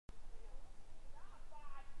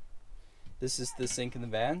This is the sink in the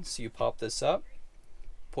van. So you pop this up,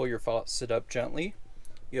 pull your faucet up gently.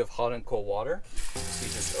 You have hot and cold water. So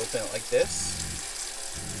you just open it like this.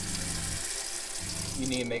 You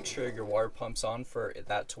need to make sure your water pump's on for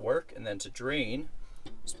that to work, and then to drain,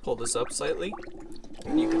 just pull this up slightly,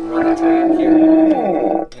 and you can run the drain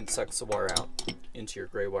here, and sucks the water out into your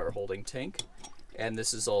gray water holding tank. And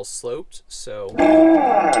this is all sloped, so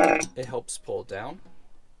it helps pull it down.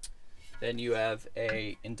 Then you have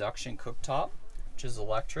a induction cooktop, which is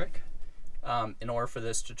electric. In order for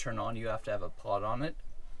this to turn on, you have to have a pot on it.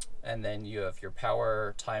 And then you have your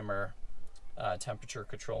power, timer, temperature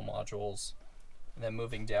control modules. And then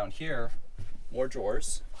moving down here, more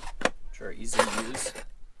drawers, which are easy to use.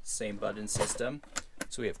 Same button system.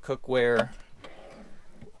 So we have cookware,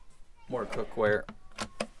 more cookware,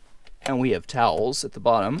 and we have towels at the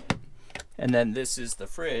bottom. And then this is the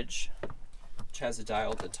fridge, which has a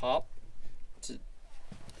dial at the top to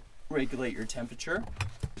regulate your temperature.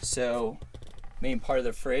 So main part of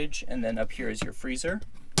the fridge, and then up here is your freezer.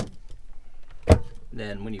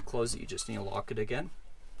 Then when you close it, you just need to lock it again.